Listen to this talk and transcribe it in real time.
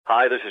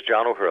Hi, this is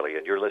John O'Hurley,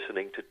 and you're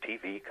listening to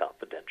TV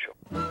Confidential.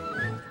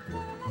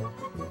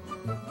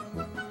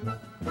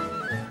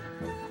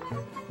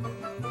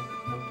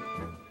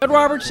 Ed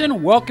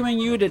Robertson welcoming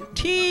you to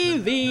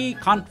TV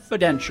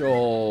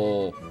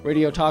Confidential,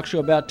 radio talk show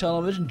about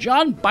television.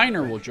 John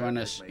Byner will join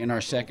us in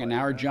our second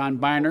hour. John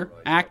Byner,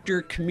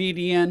 actor,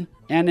 comedian,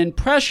 and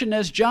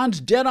impressionist.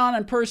 John's dead-on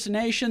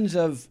impersonations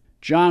of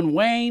John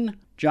Wayne,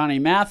 Johnny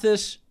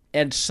Mathis,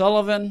 Ed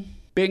Sullivan,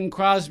 Bing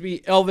Crosby,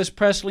 Elvis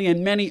Presley,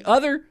 and many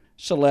other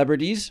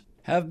celebrities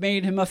have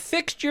made him a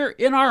fixture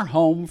in our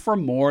home for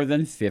more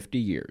than 50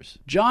 years.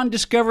 John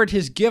discovered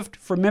his gift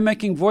for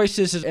mimicking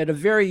voices at a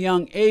very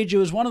young age. It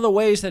was one of the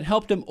ways that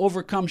helped him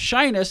overcome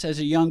shyness as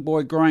a young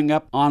boy growing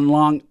up on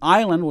Long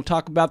Island. We'll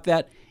talk about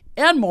that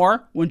and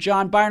more when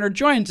John Byner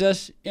joins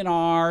us in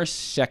our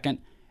second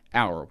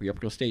hour. We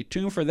hope you'll stay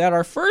tuned for that.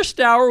 Our first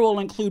hour will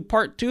include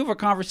part 2 of a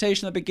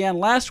conversation that began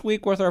last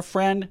week with our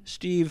friend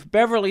Steve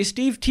Beverly.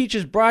 Steve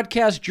teaches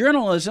broadcast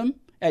journalism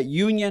at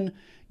Union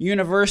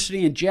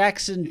University in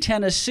Jackson,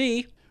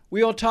 Tennessee.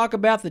 We will talk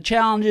about the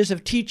challenges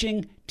of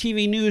teaching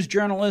TV news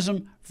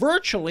journalism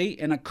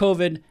virtually in a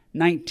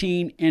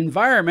COVID-19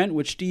 environment,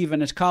 which Steve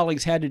and his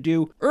colleagues had to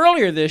do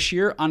earlier this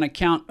year on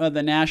account of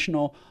the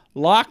national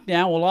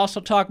lockdown. We'll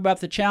also talk about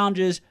the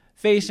challenges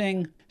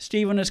facing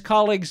Steve and his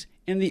colleagues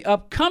in the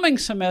upcoming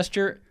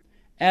semester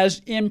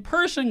as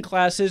in-person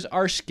classes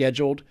are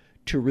scheduled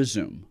to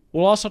resume.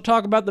 We'll also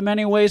talk about the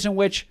many ways in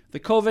which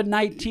the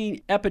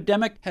COVID-19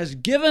 epidemic has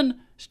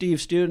given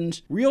Steve's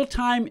students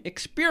real-time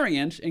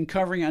experience in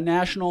covering a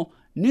national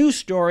news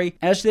story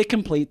as they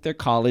complete their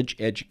college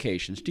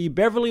education. Steve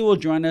Beverly will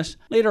join us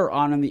later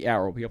on in the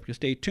hour. We hope you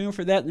stay tuned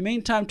for that. In the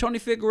meantime, Tony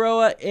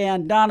Figueroa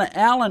and Donna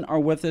Allen are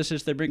with us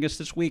as they bring us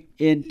this week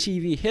in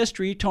TV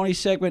history. Tony's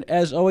segment,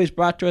 as always,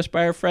 brought to us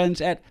by our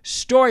friends at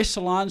Story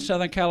Salon,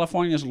 Southern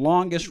California's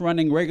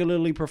longest-running,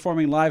 regularly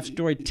performing live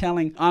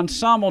storytelling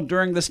ensemble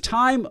during this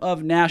time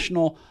of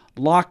national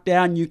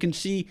lockdown. You can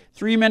see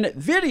 3-minute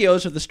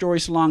videos of the Story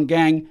Salon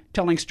gang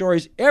telling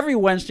stories every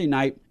Wednesday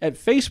night at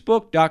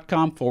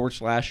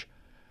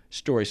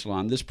facebook.com/Story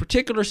Salon. This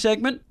particular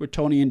segment with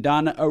Tony and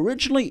Donna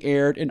originally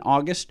aired in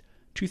August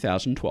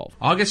 2012.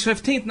 August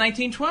 15th,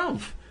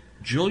 1912.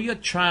 Julia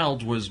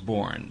Child was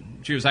born.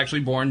 She was actually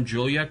born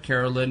Julia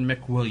Carolyn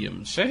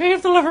McWilliams.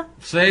 Save the liver.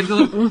 Save the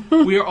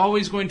liver. We are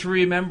always going to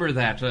remember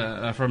that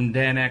from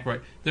Dan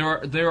Aykroyd.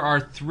 There are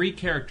 3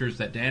 characters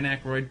that Dan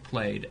Aykroyd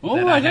played.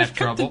 Oh, I just have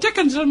cut trouble. the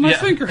Dickens on my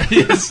finger.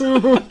 Yes.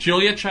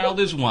 Julia Child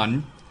is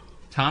one.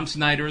 Tom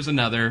Snyder is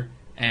another,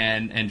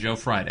 and Joe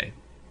Friday,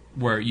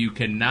 where you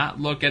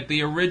cannot look at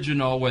the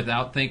original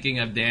without thinking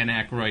of Dan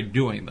Aykroyd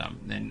doing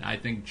them. And I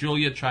think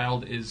Julia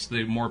Child is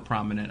the more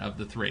prominent of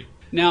the 3.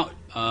 Now,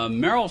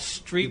 Meryl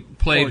Streep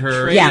played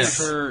her. Yes.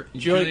 her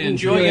Julia and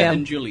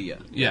Julia.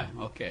 Yeah.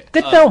 Okay.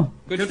 Good film.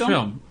 Good film.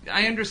 film.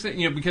 I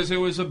understand, because it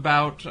was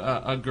about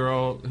a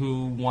girl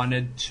who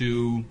wanted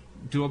to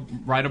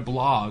write a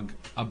blog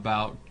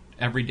about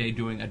every day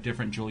doing a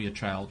different Julia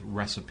Child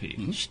recipe.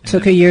 Mm-hmm.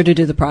 Took a year to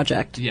do the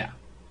project. Yeah.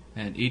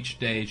 And each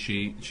day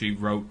she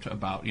wrote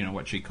about,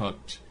 what she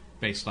cooked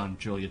based on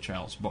Julia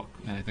Child's book.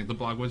 And I think the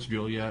blog was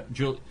Julia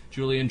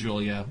and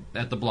Julia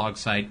at the blog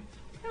site.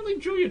 Apparently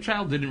Julia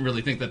Child didn't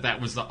really think that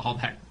was all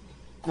that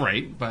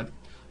great, but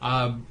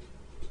and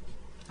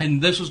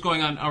this was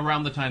going on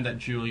around the time that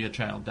Julia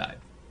Child died.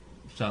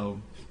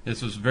 So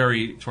this was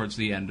very towards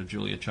the end of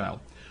Julia Child.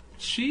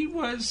 She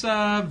was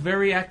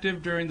very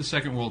active during the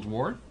Second World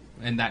War,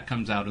 and that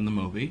comes out in the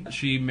movie.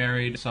 She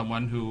married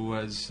someone who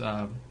was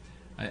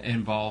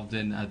involved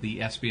in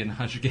the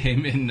espionage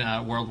game in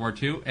World War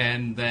II,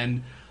 and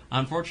then,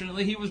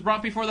 unfortunately, he was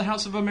brought before the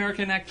House of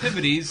American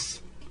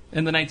Activities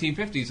in the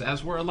 1950s,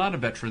 as were a lot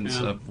of veterans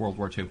of World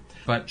War II.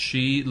 But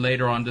she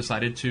later on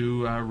decided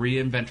to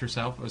reinvent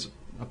herself as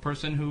a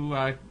person who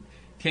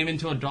came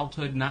into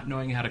adulthood not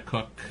knowing how to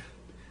cook.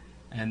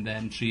 And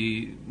then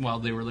while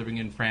they were living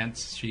in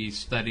France, she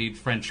studied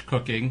French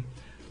cooking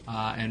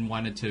and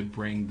wanted to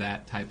bring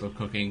that type of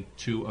cooking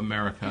to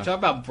America. Talk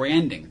about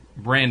branding.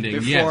 Branding,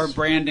 Before yes.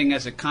 branding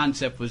as a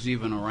concept was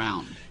even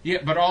around. Yeah,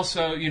 but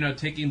also,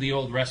 taking the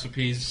old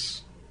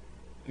recipes,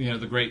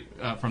 the great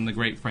from the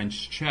great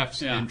French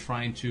chefs, and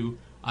trying to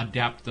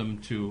adapt them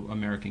to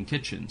American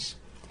kitchens.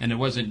 And it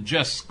wasn't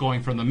just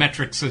going from the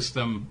metric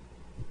system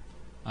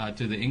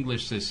to the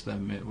English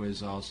system. It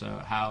was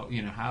also how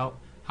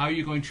are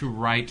you going to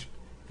write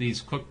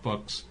these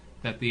cookbooks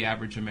that the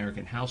average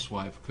American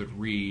housewife could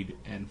read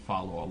and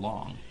follow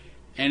along.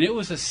 And it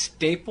was a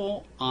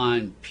staple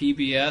on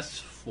PBS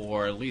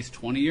for at least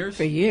 20 years?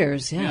 For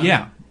years, yeah.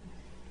 Yeah.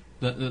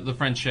 The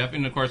French chef,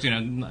 and of course,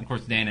 Dan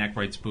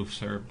Aykroyd spoofs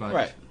her, but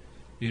right.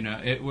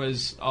 It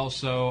was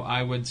also,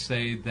 I would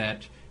say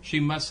that she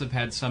must have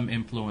had some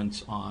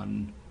influence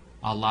on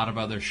a lot of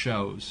other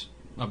shows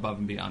above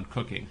and beyond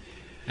cooking.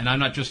 And I'm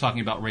not just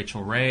talking about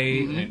Rachel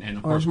Ray and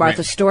of course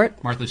Martha Stewart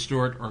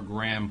or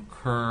Graham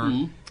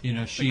Kerr.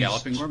 She's the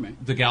Galloping Gourmet.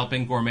 The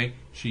Galloping Gourmet.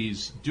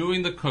 She's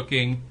doing the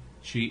cooking.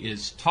 She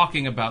is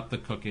talking about the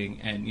cooking,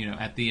 and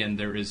at the end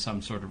there is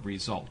some sort of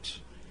result.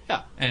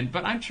 Yeah.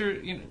 But I'm sure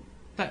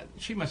that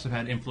she must have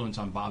had influence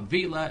on Bob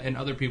Vila and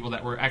other people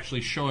that were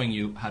actually showing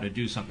you how to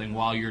do something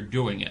while you're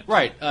doing it.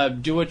 Right.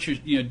 Do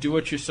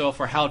it yourself,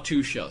 or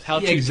how-to shows,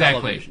 how-to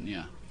television.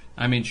 Yeah.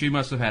 I mean, she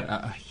must have had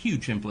a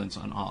huge influence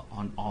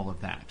on all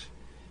of that.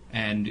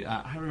 And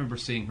I remember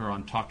seeing her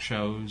on talk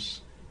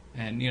shows.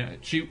 And,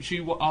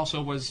 she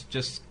also was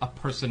just a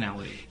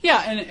personality.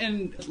 Yeah,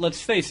 and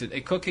let's face it,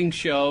 a cooking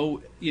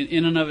show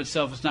in and of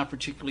itself is not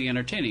particularly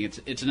entertaining.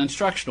 It's an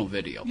instructional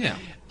video. Yeah.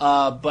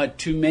 But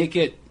to make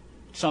it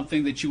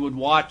something that you would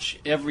watch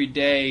every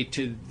day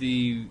to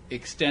the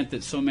extent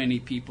that so many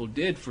people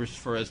did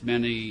for as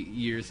many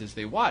years as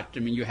they watched, I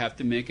mean, you have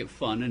to make it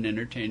fun and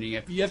entertaining.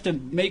 You have to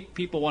make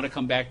people want to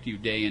come back to you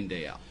day in,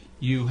 day out.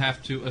 You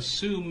have to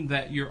assume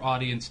that your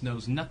audience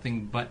knows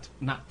nothing but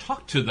not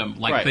talk to them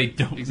like Right. they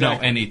don't Exactly.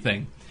 know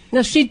anything.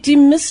 Now, she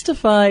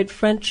demystified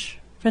French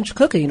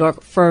cooking, or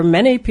for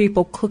many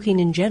people, cooking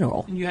in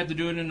general. And you had to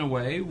do it in a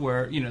way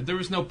where, there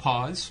was no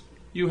pause.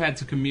 You had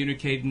to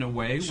communicate in a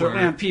way Certainly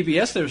where... on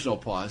PBS there's no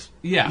pause.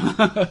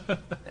 Yeah.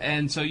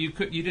 And so you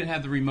didn't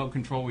have the remote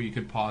control where you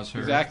could pause her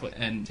Exactly.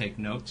 and take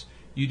notes.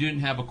 You didn't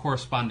have a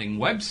corresponding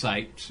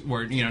website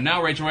where,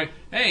 now Rachel Ray,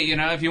 hey,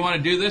 if you want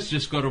to do this,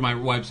 just go to my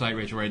website,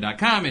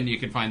 rachelray.com, and you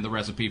can find the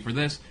recipe for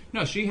this.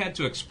 No, she had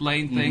to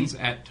explain things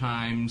at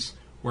times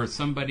where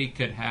somebody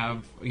could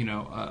have,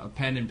 a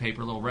pen and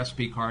paper, little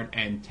recipe card,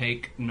 and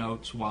take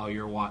notes while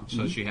you're watching.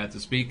 So she had to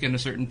speak in a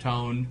certain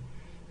tone,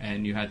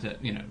 and you had to,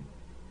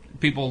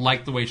 people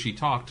liked the way she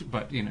talked,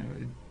 but,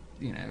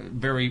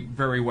 very,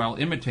 very well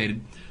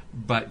imitated.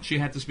 But she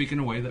had to speak in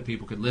a way that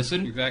people could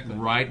listen, Exactly.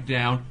 write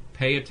down,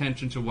 pay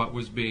attention to what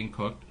was being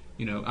cooked.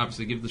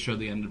 Obviously give the show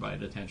the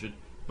undivided attention,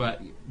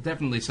 but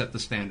definitely set the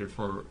standard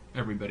for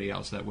everybody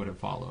else that would have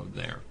followed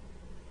there.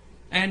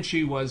 And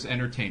she was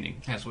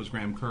entertaining, as was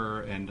Graham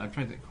Kerr, and I'm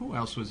trying to think, who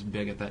else was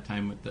big at that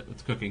time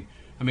with cooking?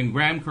 I mean,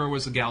 Graham Kerr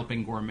was the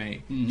Galloping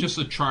Gourmet, just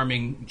a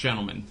charming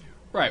gentleman.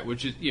 Right,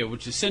 which is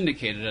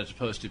syndicated as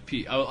opposed to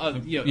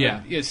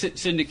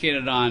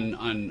syndicated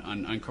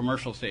on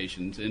commercial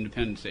stations,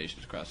 independent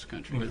stations across the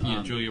country.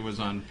 Julia was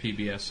on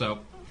PBS, so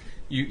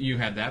you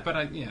had that.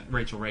 But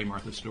Rachel Ray,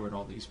 Martha Stewart,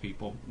 all these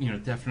people,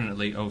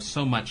 definitely owe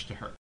so much to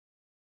her.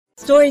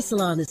 Story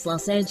Salon is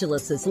Los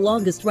Angeles'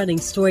 longest-running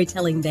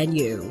storytelling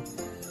venue.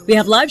 We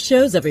have live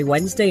shows every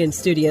Wednesday in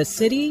Studio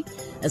City,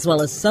 as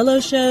well as solo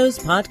shows,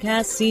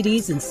 podcasts,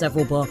 CDs, and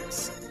several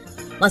books.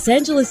 Los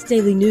Angeles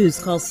Daily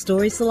News calls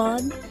Story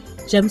Salon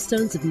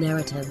Gemstones of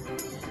Narrative,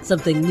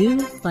 something new,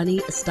 funny,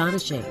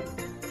 astonishing.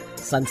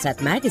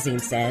 Sunset Magazine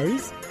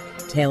says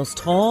tales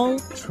tall,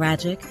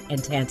 tragic,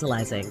 and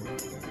tantalizing.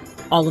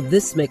 All of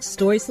this makes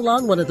Story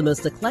Salon one of the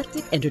most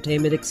eclectic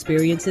entertainment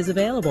experiences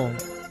available.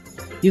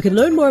 You can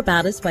learn more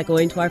about us by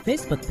going to our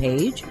Facebook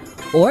page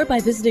or by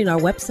visiting our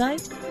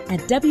website at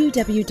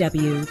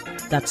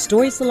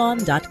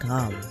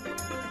www.storysalon.com.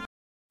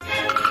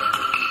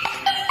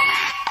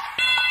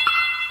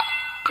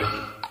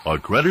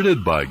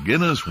 Accredited by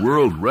Guinness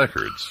World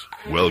Records,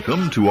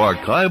 welcome to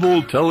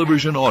Archival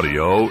Television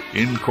Audio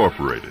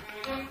Incorporated,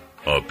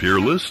 a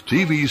peerless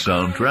TV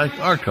soundtrack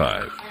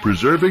archive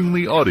preserving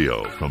the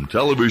audio from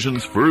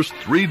television's first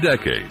 3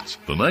 decades,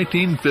 the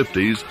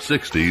 1950s,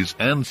 60s,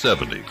 and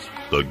 70s,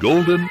 the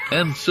golden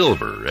and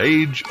silver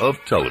age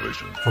of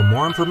television. For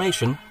more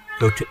information,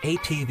 go to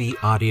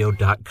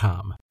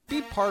atvaudio.com.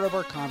 Be part of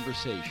our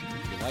conversation.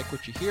 If you like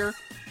what you hear,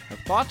 have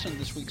thoughts on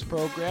this week's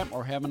program,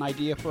 or have an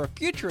idea for a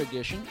future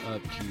edition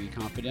of TV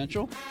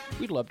Confidential,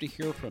 we'd love to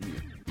hear from you.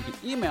 You can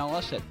email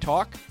us at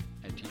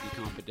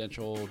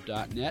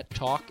talk@tvconfidential.net,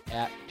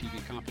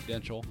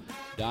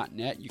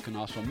 talk@tvconfidential.net. You can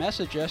also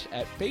message us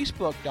at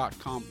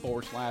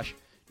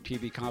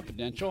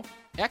facebook.com/tvconfidential,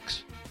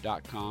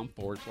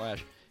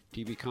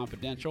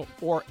 x.com/tvconfidential,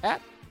 or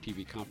at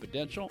TV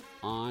Confidential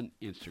on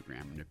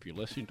Instagram. And if you're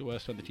listening to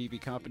us on the TV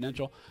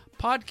Confidential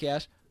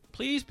podcast,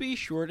 please be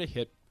sure to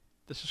hit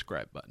the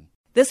subscribe button.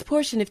 This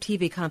portion of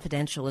TV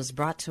Confidential is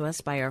brought to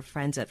us by our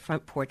friends at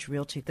Front Porch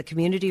Realty, the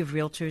community of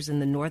realtors in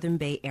the Northern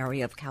Bay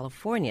area of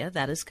California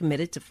that is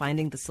committed to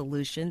finding the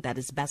solution that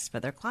is best for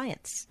their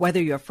clients.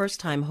 Whether you're a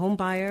first-time home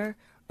buyer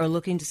or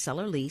looking to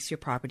sell or lease your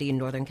property in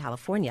Northern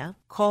California,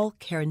 call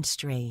Karen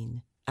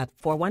Strain at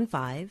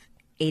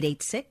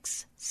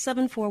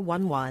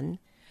 415-886-7411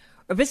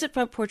 or visit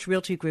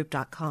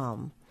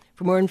frontporchrealtygroup.com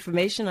for more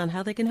information on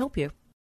how they can help you.